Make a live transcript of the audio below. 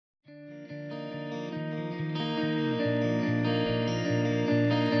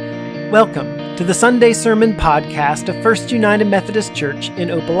Welcome to the Sunday Sermon Podcast of First United Methodist Church in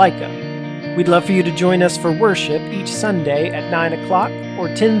Opelika. We'd love for you to join us for worship each Sunday at 9 o'clock or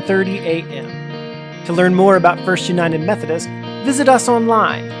 10:30 a.m. To learn more about First United Methodist, visit us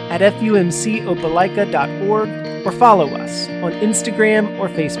online at fumcopelika.org or follow us on Instagram or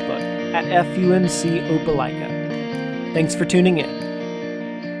Facebook at fumcopelika. Thanks for tuning in.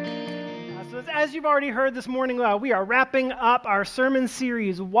 As you've already heard this morning, we are wrapping up our sermon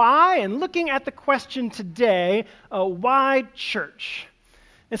series, Why? And looking at the question today, why church?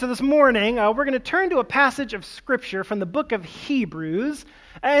 And so this morning, we're going to turn to a passage of Scripture from the book of Hebrews.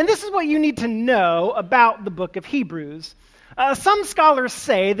 And this is what you need to know about the book of Hebrews. Some scholars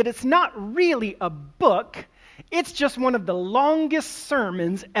say that it's not really a book, it's just one of the longest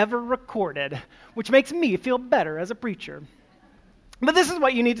sermons ever recorded, which makes me feel better as a preacher. But this is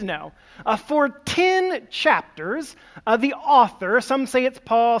what you need to know. For 10 chapters, the author, some say it's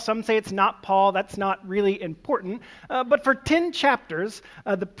Paul, some say it's not Paul, that's not really important, but for 10 chapters,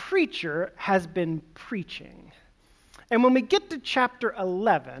 the preacher has been preaching. And when we get to chapter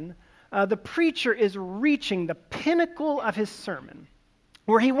 11, the preacher is reaching the pinnacle of his sermon,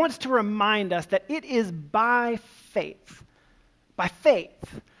 where he wants to remind us that it is by faith,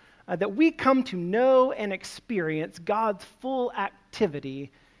 that we come to know and experience God's full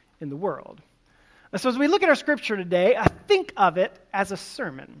activity in the world. So as we look at our scripture today, I think of it as a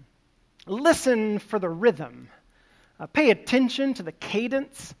sermon. Listen for the rhythm. Pay attention to the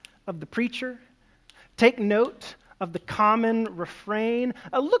cadence of the preacher. Take note of the common refrain.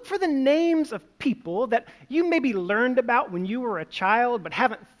 Look for the names of people that you maybe learned about when you were a child but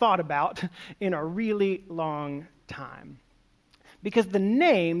haven't thought about in a really long time. Because the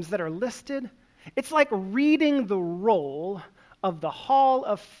names that are listed, it's like reading the roll of the Hall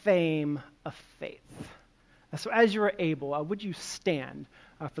of Fame of faith. So as you are able, would you stand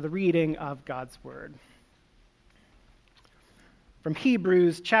for the reading of God's Word? From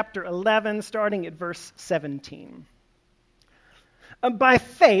Hebrews chapter 11, starting at verse 17. By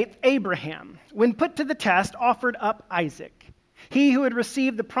faith, Abraham, when put to the test, offered up Isaac. He who had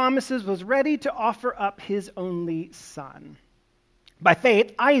received the promises was ready to offer up his only son. By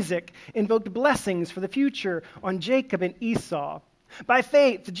faith, Isaac invoked blessings for the future on Jacob and Esau. By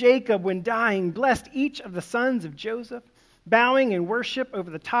faith, Jacob, when dying, blessed each of the sons of Joseph, bowing in worship over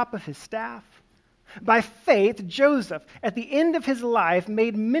the top of his staff. By faith, Joseph, at the end of his life,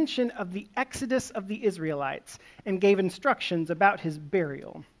 made mention of the exodus of the Israelites and gave instructions about his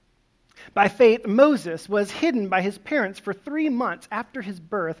burial. By faith, Moses was hidden by his parents for 3 months after his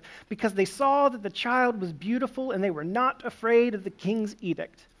birth because they saw that the child was beautiful and they were not afraid of the king's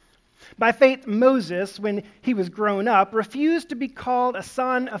edict. By faith, Moses, when he was grown up, refused to be called a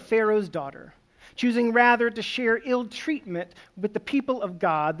son of Pharaoh's daughter, choosing rather to share ill treatment with the people of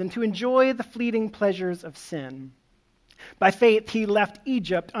God than to enjoy the fleeting pleasures of sin. By faith, he left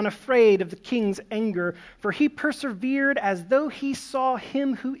Egypt unafraid of the king's anger, for he persevered as though he saw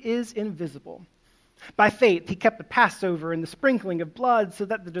him who is invisible. By faith, he kept the Passover and the sprinkling of blood so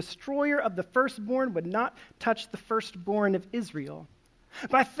that the destroyer of the firstborn would not touch the firstborn of Israel.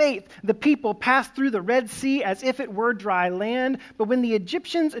 By faith, the people passed through the Red Sea as if it were dry land, but when the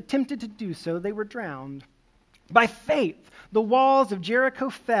Egyptians attempted to do so, they were drowned. By faith, the walls of Jericho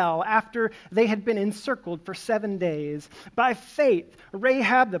fell after they had been encircled for 7 days. By faith,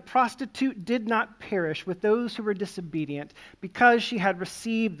 Rahab the prostitute did not perish with those who were disobedient, because she had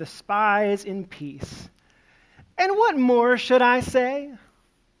received the spies in peace. And what more should I say?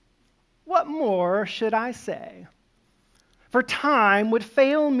 What more should I say? For time would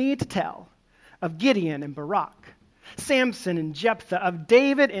fail me to tell of Gideon and Barak, Samson and Jephthah, of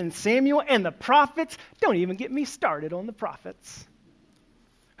David and Samuel and the prophets. Don't even get me started on the prophets.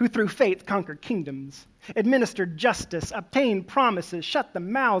 Who through faith conquered kingdoms, administered justice, obtained promises, shut the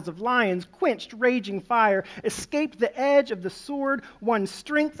mouths of lions, quenched raging fire, escaped the edge of the sword, won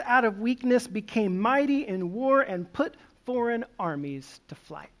strength out of weakness, became mighty in war, and put foreign armies to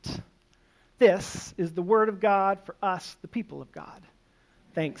flight. This is the word of God for us, the people of God.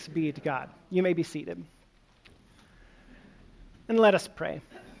 Thanks be to God. You may be seated. And let us pray.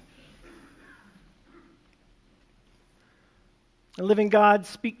 Living God,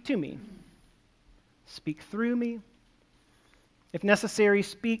 speak to me. Speak through me. If necessary,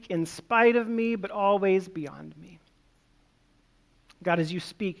 speak in spite of me, but always beyond me. God, as you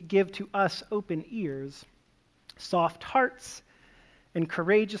speak, give to us open ears, soft hearts, and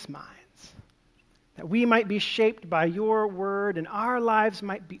courageous minds, that we might be shaped by your word and our lives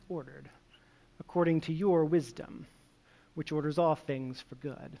might be ordered according to your wisdom, which orders all things for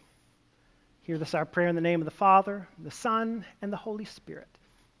good. Hear this our prayer in the name of the Father, the Son, and the Holy Spirit.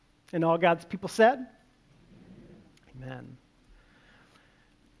 And all God's people said, Amen.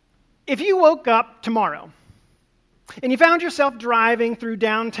 If you woke up tomorrow and you found yourself driving through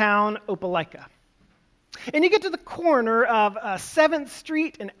downtown Opelika, and you get to the corner of 7th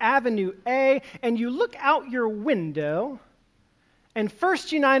Street and Avenue A, and you look out your window, and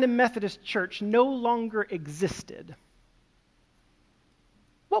First United Methodist Church no longer existed,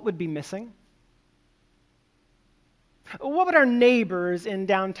 what would be missing? What would our neighbors in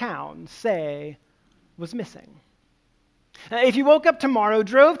downtown say was missing? If you woke up tomorrow,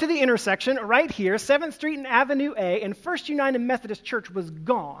 drove to the intersection right here, 7th Street and Avenue A, and First United Methodist Church was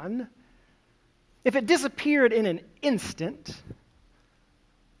gone, if it disappeared in an instant,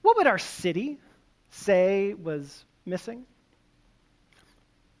 what would our city say was missing?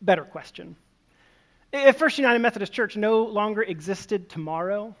 Better question. If First United Methodist Church no longer existed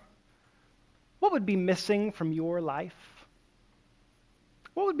tomorrow, what would be missing from your life?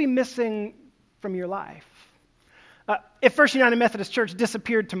 What would be missing from your life? If First United Methodist Church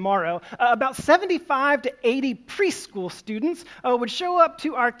disappeared tomorrow, about 75 to 80 preschool students would show up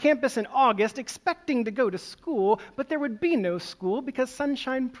to our campus in August expecting to go to school, but there would be no school because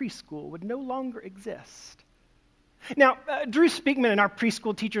Sunshine Preschool would no longer exist. Now, Drew Speakman and our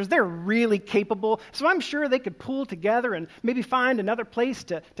preschool teachers, they're really capable, so I'm sure they could pull together and maybe find another place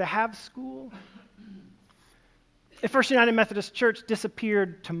to have school. If First United Methodist Church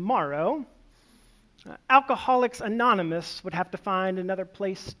disappeared tomorrow, Alcoholics Anonymous would have to find another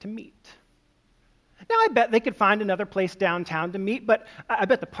place to meet. Now, I bet they could find another place downtown to meet, but I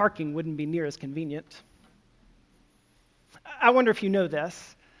bet the parking wouldn't be near as convenient. I wonder if you know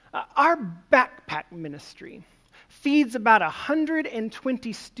this. Our backpack ministry feeds about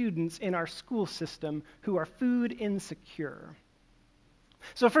 120 students in our school system who are food insecure.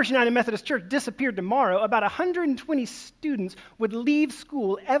 So if First United Methodist Church disappeared tomorrow, about 120 students would leave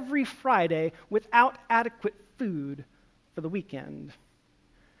school every Friday without adequate food for the weekend.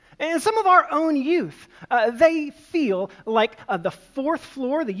 And some of our own youth, they feel like the 4th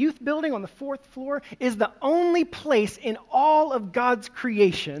floor, the youth building on the 4th floor, is the only place in all of God's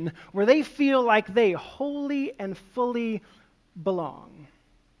creation where they feel like they wholly and fully belong.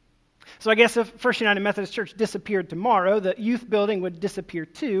 So I guess if First United Methodist Church disappeared tomorrow, the youth building would disappear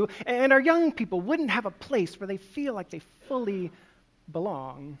too, and our young people wouldn't have a place where they feel like they fully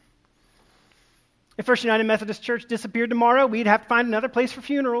belong. If First United Methodist Church disappeared tomorrow, we'd have to find another place for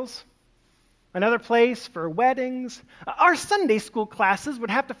funerals, another place for weddings. Our Sunday school classes would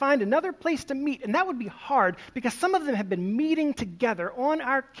have to find another place to meet, and that would be hard because some of them have been meeting together on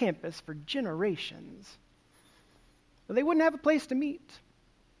our campus for generations. But they wouldn't have a place to meet.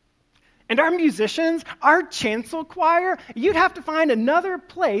 And our musicians, our chancel choir, you'd have to find another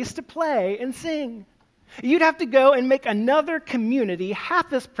place to play and sing. You'd have to go and make another community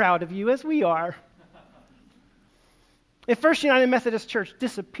half as proud of you as we are. If First United Methodist Church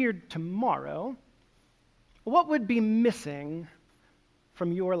disappeared tomorrow, what would be missing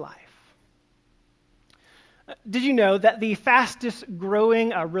from your life? Did you know that the fastest growing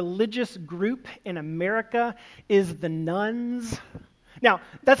religious group in America is the nuns? Now,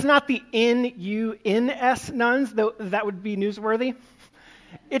 that's not the N-U-N-S nuns, though that would be newsworthy.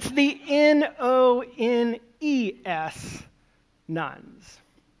 It's the N-O-N-E-S nuns.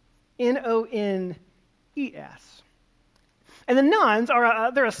 N-O-N-E-S. And the nuns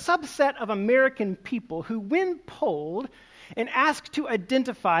they're a subset of American people who, when polled and asked to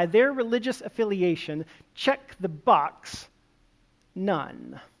identify their religious affiliation, check the box,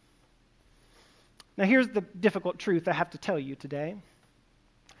 none. Now, here's the difficult truth I have to tell you today.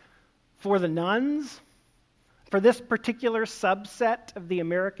 For the nuns, for this particular subset of the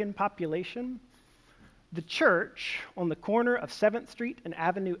American population, the church on the corner of 7th Street and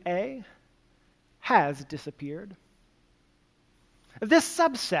Avenue A has disappeared. This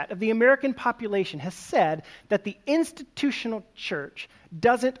subset of the American population has said that the institutional church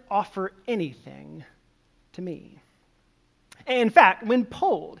doesn't offer anything to me. In fact, when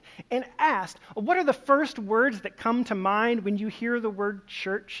polled and asked, what are the first words that come to mind when you hear the word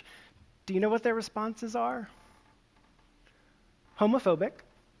church? Do you know what their responses are? Homophobic,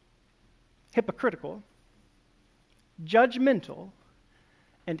 hypocritical, judgmental,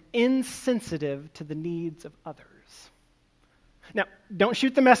 and insensitive to the needs of others. Now, don't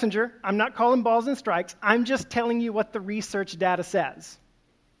shoot the messenger. I'm not calling balls and strikes. I'm just telling you what the research data says.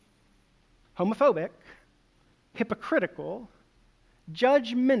 Homophobic, hypocritical,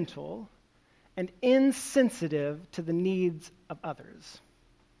 judgmental, and insensitive to the needs of others.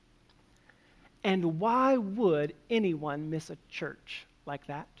 And why would anyone miss a church like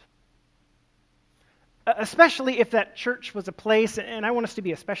that? especially if that church was a place, and I want us to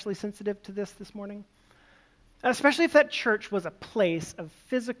be especially sensitive to this morning, especially if that church was a place of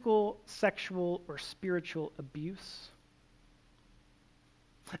physical, sexual, or spiritual abuse.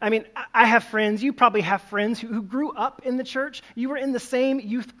 I mean, I have friends, you probably have friends who grew up in the church. You were in the same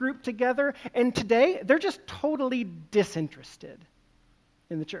youth group together, and today they're just totally disinterested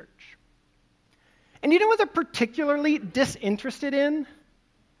in the church. And you know what they're particularly disinterested in?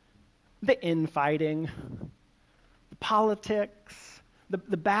 The infighting, the politics,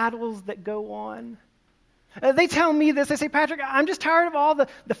 the battles that go on. They tell me this. They say, Patrick, I'm just tired of all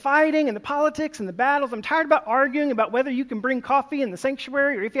the fighting and the politics and the battles. I'm tired about arguing about whether you can bring coffee in the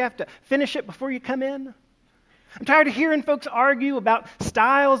sanctuary or if you have to finish it before you come in. I'm tired of hearing folks argue about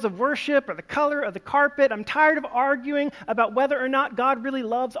styles of worship or the color of the carpet. I'm tired of arguing about whether or not God really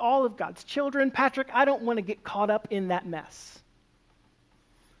loves all of God's children. Patrick, I don't want to get caught up in that mess.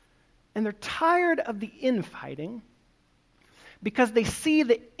 And they're tired of the infighting because they see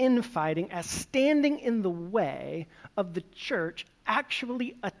the infighting as standing in the way of the church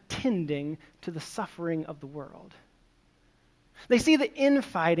actually attending to the suffering of the world. They see the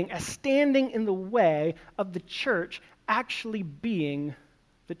infighting as standing in the way of the church actually being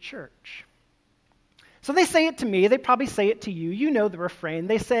the church. So they say it to me, they probably say it to you. You know the refrain.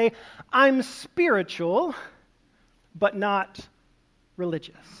 They say, I'm spiritual, but not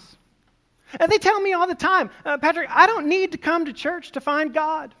religious. And they tell me all the time, Patrick, I don't need to come to church to find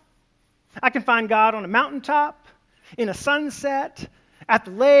God. I can find God on a mountaintop, in a sunset, at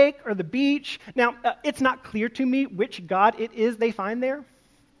the lake or the beach. Now, it's not clear to me which God it is they find there.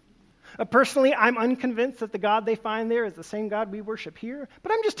 Personally, I'm unconvinced that the God they find there is the same God we worship here,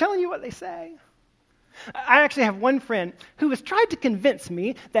 but I'm just telling you what they say. I actually have one friend who has tried to convince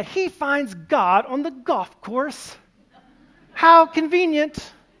me that he finds God on the golf course. How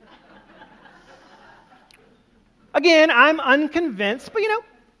convenient. Again, I'm unconvinced, but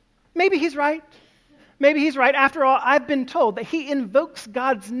maybe he's right. Maybe he's right. After all, I've been told that he invokes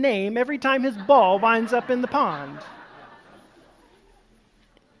God's name every time his ball winds up in the pond.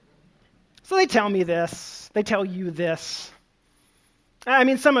 So they tell me this. They tell you this. I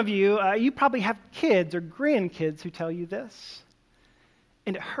mean, some of you, you probably have kids or grandkids who tell you this.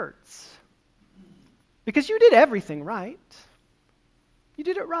 And it hurts. Because you did everything right. You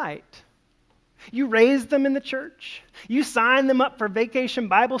did it right. You raised them in the church. You signed them up for Vacation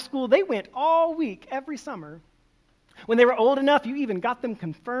Bible School. They went all week, every summer. When they were old enough, you even got them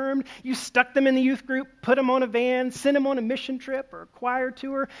confirmed. You stuck them in the youth group, put them on a van, sent them on a mission trip or a choir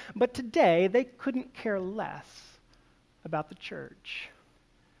tour. But today, they couldn't care less about the church.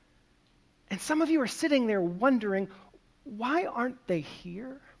 And some of you are sitting there wondering, why aren't they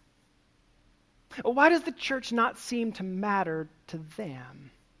here? Why does the church not seem to matter to them?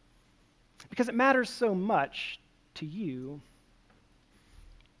 Because it matters so much to you.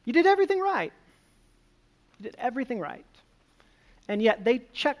 You did everything right. You did everything right. And yet they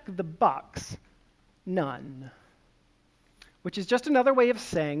check the box, none. Which is just another way of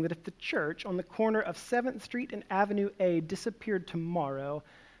saying that if the church on the corner of 7th Street and Avenue A disappeared tomorrow,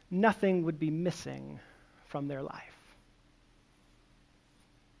 nothing would be missing from their life.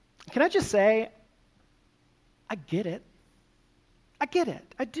 Can I just say, I get it. I get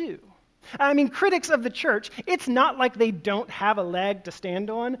it. I do. I mean, critics of the church, it's not like they don't have a leg to stand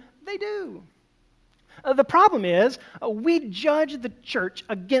on. They do. The problem is, we judge the church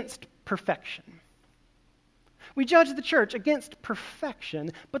against perfection. We judge the church against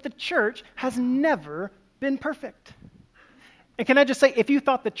perfection, but the church has never been perfect. And can I just say, if you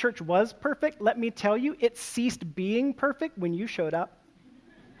thought the church was perfect, let me tell you, it ceased being perfect when you showed up.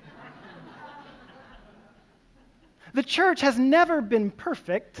 The church has never been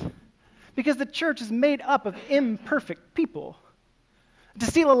perfect because the church is made up of imperfect people. To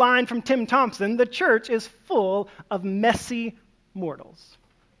steal a line from Tim Thompson, the church is full of messy mortals.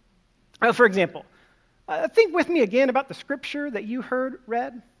 For example, think with me again about the scripture that you heard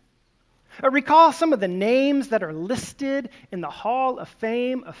read. Recall some of the names that are listed in the Hall of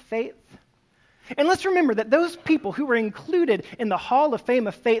Fame of Faith. And let's remember that those people who were included in the Hall of Fame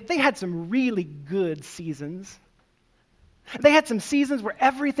of Faith, they had some really good seasons. They had some seasons where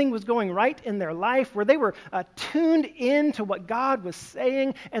everything was going right in their life, where they were tuned in to what God was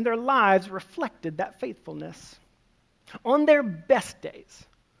saying, and their lives reflected that faithfulness. On their best days,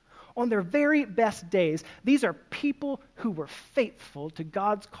 on their very best days, these are people who were faithful to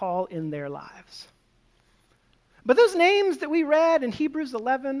God's call in their lives. But those names that we read in Hebrews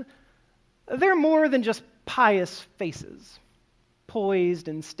 11, they're more than just pious faces, poised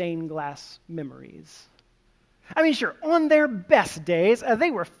in stained glass memories. I mean, sure, on their best days,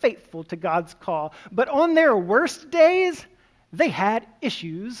 they were faithful to God's call. But on their worst days, they had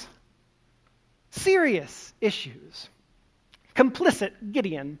issues. Serious issues. Complicit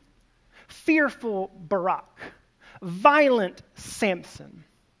Gideon. Fearful Barak. Violent Samson.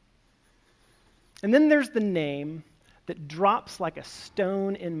 And then there's the name that drops like a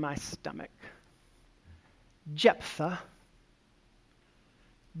stone in my stomach. Jephthah.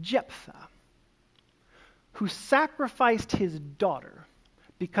 Jephthah, who sacrificed his daughter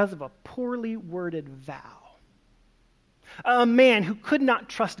because of a poorly worded vow. A man who could not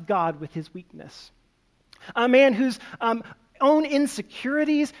trust God with his weakness. A man whose own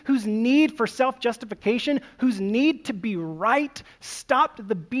insecurities, whose need for self-justification, whose need to be right, stopped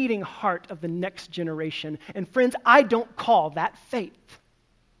the beating heart of the next generation. And friends, I don't call that faith.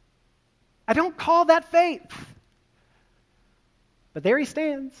 I don't call that faith. But there he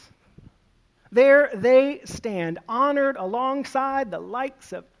stands. There they stand, honored alongside the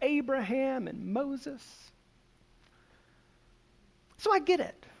likes of Abraham and Moses. So I get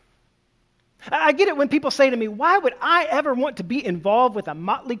it. I get it when people say to me, why would I ever want to be involved with a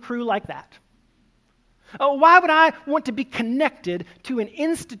motley crew like that? Oh, why would I want to be connected to an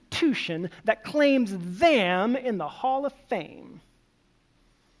institution that claims them in the Hall of Fame?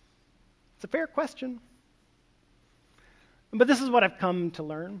 It's a fair question. But this is what I've come to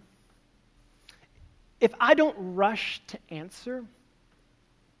learn. If I don't rush to answer,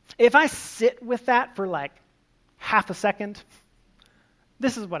 if I sit with that for like half a second,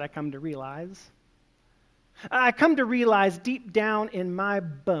 this is what I come to realize. I come to realize deep down in my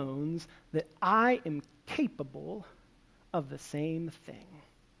bones that I am capable of the same thing.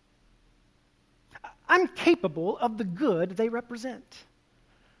 I'm capable of the good they represent,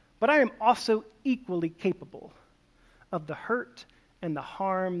 but I am also equally capable of the hurt and the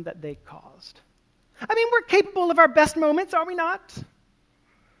harm that they caused. I mean, we're capable of our best moments, are we not?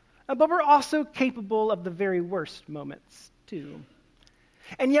 But we're also capable of the very worst moments, too.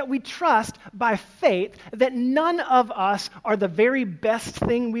 And yet we trust by faith that none of us are the very best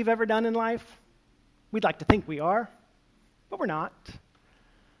thing we've ever done in life. We'd like to think we are, but we're not.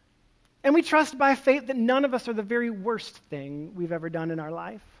 And we trust by faith that none of us are the very worst thing we've ever done in our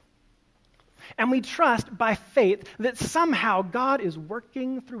life. And we trust by faith that somehow God is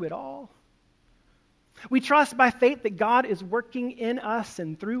working through it all. We trust by faith that God is working in us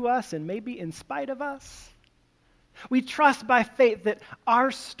and through us and maybe in spite of us. We trust by faith that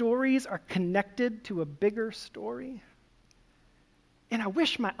our stories are connected to a bigger story. And I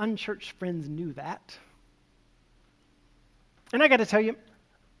wish my unchurched friends knew that. And I got to tell you,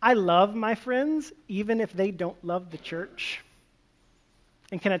 I love my friends even if they don't love the church.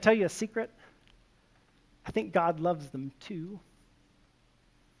 And can I tell you a secret? I think God loves them too.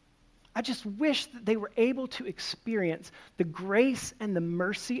 I just wish that they were able to experience the grace and the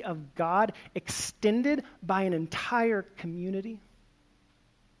mercy of God extended by an entire community.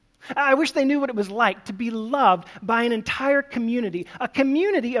 I wish they knew what it was like to be loved by an entire community, a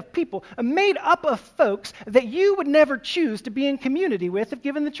community of people made up of folks that you would never choose to be in community with if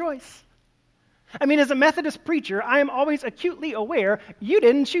given the choice. I mean, as a Methodist preacher, I am always acutely aware you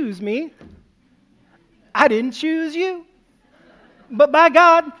didn't choose me. I didn't choose you. But by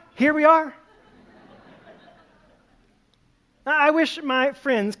God, here we are. I wish my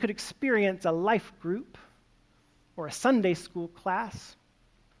friends could experience a life group or a Sunday school class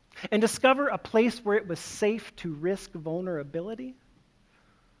and discover a place where it was safe to risk vulnerability.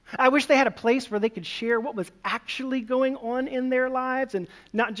 I wish they had a place where they could share what was actually going on in their lives and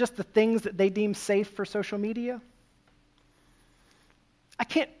not just the things that they deem safe for social media. I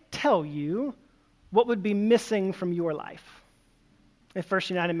can't tell you what would be missing from your life if First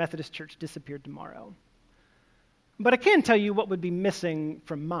United Methodist Church disappeared tomorrow. But I can tell you what would be missing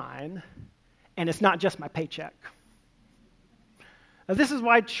from mine, and it's not just my paycheck. Now, this is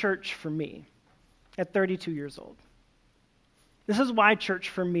why church for me at 32 years old. This is why church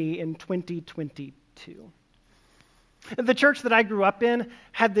for me in 2022. The church that I grew up in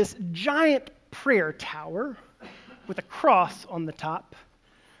had this giant prayer tower with a cross on the top.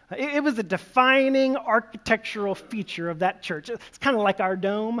 It was a defining architectural feature of that church. It's kind of like our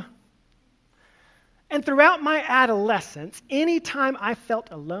dome. And throughout my adolescence, anytime I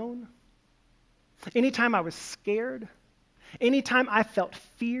felt alone, anytime I was scared, anytime I felt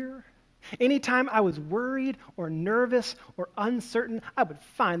fear, anytime I was worried or nervous or uncertain, I would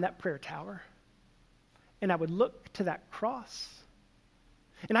find that prayer tower. And I would look to that cross.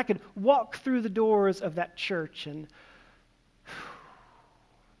 And I could walk through the doors of that church and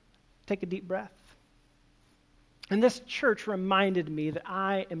take a deep breath. And this church reminded me that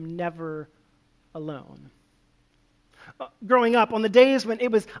I am never alone. Growing up, on the days when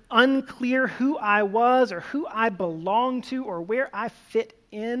it was unclear who I was or who I belonged to or where I fit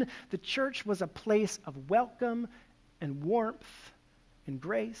in, the church was a place of welcome and warmth and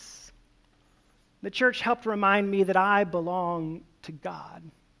grace. The church helped remind me that I belong to God.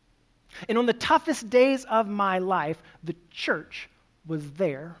 And on the toughest days of my life, the church was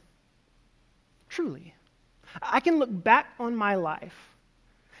there. Truly. I can look back on my life,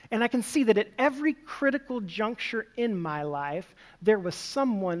 and I can see that at every critical juncture in my life, there was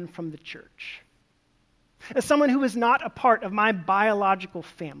someone from the church. As someone who was not a part of my biological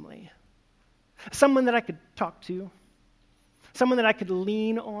family. Someone that I could talk to. Someone that I could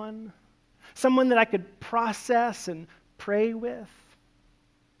lean on. Someone that I could process and pray with.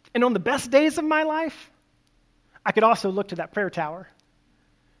 And on the best days of my life, I could also look to that prayer tower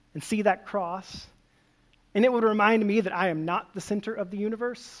and see that cross. And it would remind me that I am not the center of the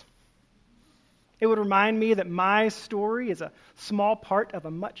universe. It would remind me that my story is a small part of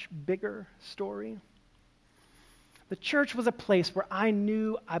a much bigger story. The church was a place where I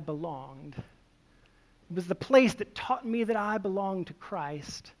knew I belonged. It was the place that taught me that I belonged to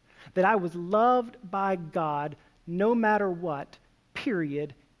Christ, that I was loved by God no matter what,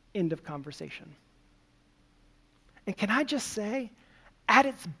 period, end of conversation. And can I just say, at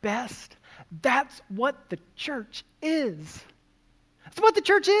its best, that's what the church is. That's what the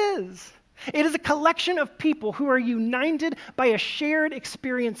church is. It is a collection of people who are united by a shared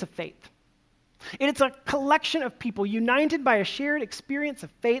experience of faith. It's a collection of people united by a shared experience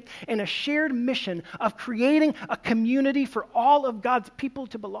of faith and a shared mission of creating a community for all of God's people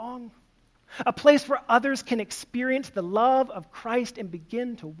to belong. A place where others can experience the love of Christ and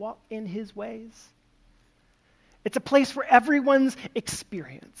begin to walk in his ways. It's a place where everyone's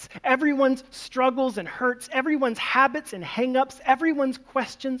experience, everyone's struggles and hurts, everyone's habits and hang-ups, everyone's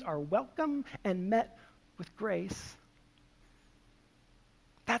questions are welcome and met with grace.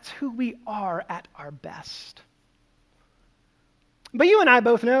 That's who we are at our best. But you and I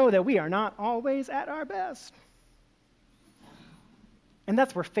both know that we are not always at our best. And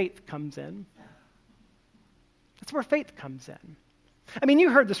that's where faith comes in. That's where faith comes in. I mean,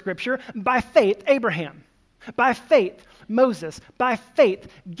 you heard the scripture, by faith, Abraham. By faith, Moses. By faith,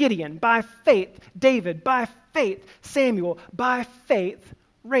 Gideon. By faith, David. By faith, Samuel. By faith,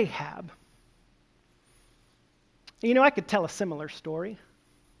 Rahab. You know, I could tell a similar story.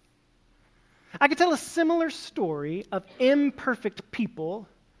 I could tell a similar story of imperfect people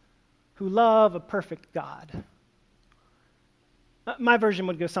who love a perfect God. My version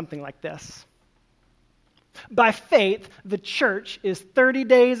would go something like this. By faith, the church is 30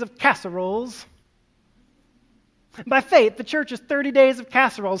 days of casseroles. By faith, the church is 30 days of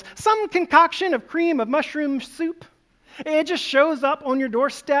casseroles. Some concoction of cream of mushroom soup. It just shows up on your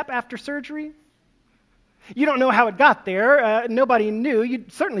doorstep after surgery. You don't know how it got there. Nobody knew. You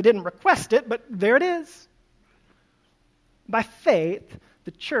certainly didn't request it, but there it is. By faith,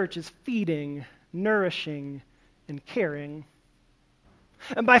 the church is feeding, nourishing, and caring.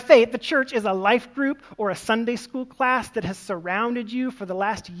 And by faith, the church is a life group or a Sunday school class that has surrounded you for the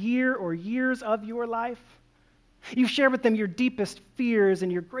last year or years of your life. You've shared with them your deepest fears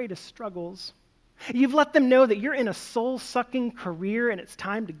and your greatest struggles. You've let them know that you're in a soul-sucking career and it's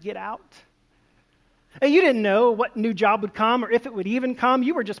time to get out. And you didn't know what new job would come or if it would even come.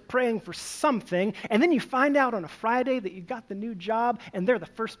 You were just praying for something, and then you find out on a Friday that you got the new job, and they're the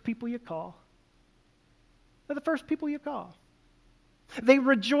first people you call. They're the first people you call. They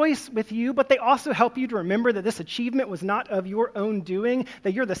rejoice with you, but they also help you to remember that this achievement was not of your own doing,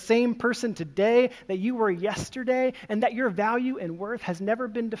 that you're the same person today that you were yesterday, and that your value and worth has never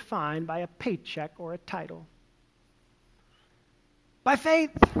been defined by a paycheck or a title. By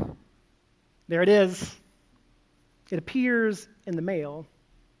faith, there it is. It appears in the mail,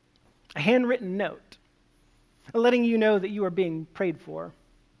 a handwritten note, letting you know that you are being prayed for.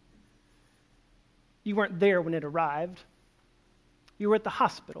 You weren't there when it arrived. You were at the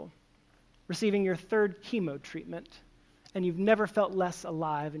hospital, receiving your third chemo treatment, and you've never felt less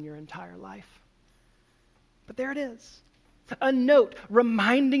alive in your entire life. But there it is, a note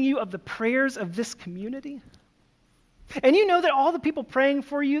reminding you of the prayers of this community. And you know that all the people praying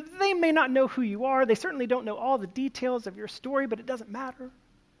for you, they may not know who you are. They certainly don't know all the details of your story, but it doesn't matter.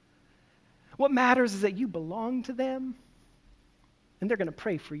 What matters is that you belong to them, and they're going to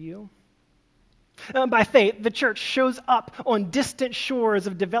pray for you. By faith, the church shows up on distant shores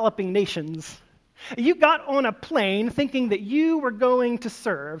of developing nations. You got on a plane thinking that you were going to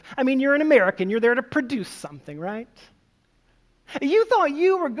serve. I mean, you're an American. You're there to produce something, right? You thought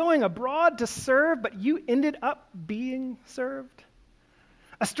you were going abroad to serve, but you ended up being served.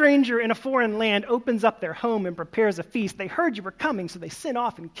 A stranger in a foreign land opens up their home and prepares a feast. They heard you were coming, so they sent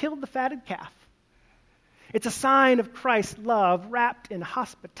off and killed the fatted calf. It's a sign of Christ's love wrapped in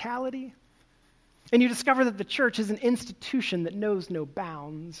hospitality. And you discover that the church is an institution that knows no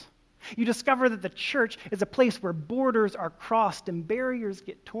bounds. You discover that the church is a place where borders are crossed and barriers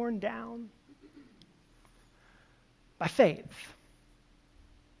get torn down. By faith,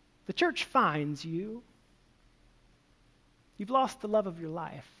 the church finds you. You've lost the love of your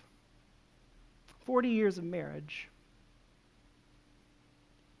life. 40 years of marriage.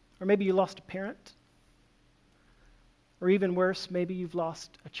 Or maybe you lost a parent. Or even worse, maybe you've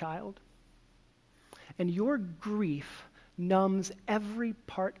lost a child. And your grief numbs every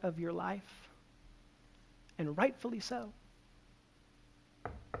part of your life. And rightfully so.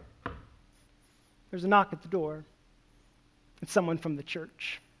 There's a knock at the door. It's someone from the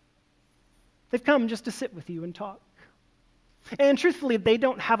church. They've come just to sit with you and talk. And truthfully, they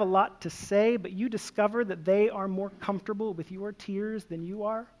don't have a lot to say, but you discover that they are more comfortable with your tears than you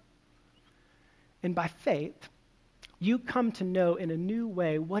are. And by faith, you come to know in a new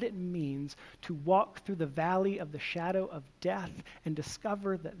way what it means to walk through the valley of the shadow of death and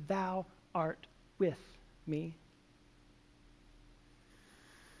discover that thou art with me.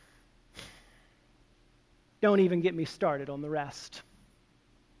 Don't even get me started on the rest.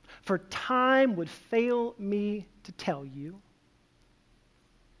 For time would fail me to tell you.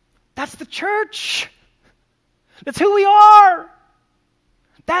 That's the church. That's who we are.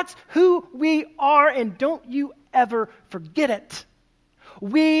 That's who we are, and don't you ever forget it.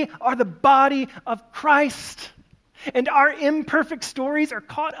 We are the body of Christ, and our imperfect stories are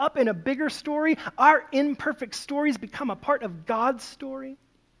caught up in a bigger story. Our imperfect stories become a part of God's story.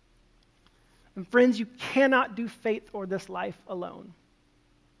 And friends, you cannot do faith or this life alone.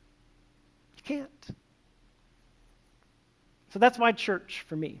 You can't. So that's why church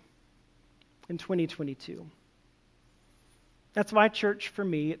for me in 2022. That's why church for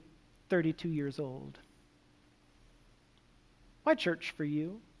me at 32 years old. Why church for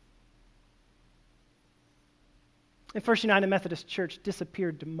you? If First United Methodist Church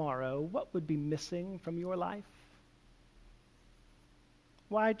disappeared tomorrow, what would be missing from your life?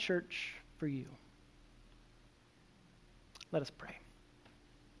 Why church for you? Let us pray.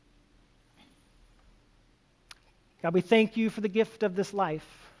 God, we thank you for the gift of this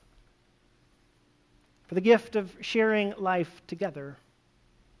life, for the gift of sharing life together,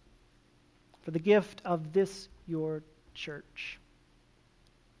 for the gift of this, your church.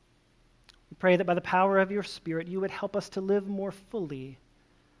 We pray that by the power of your Spirit, you would help us to live more fully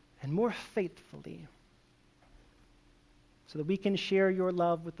and more faithfully so that we can share your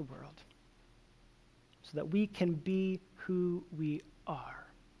love with the world, so that we can be who we are.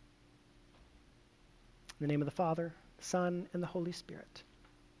 In the name of the Father, the Son, and the Holy Spirit.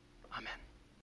 Amen.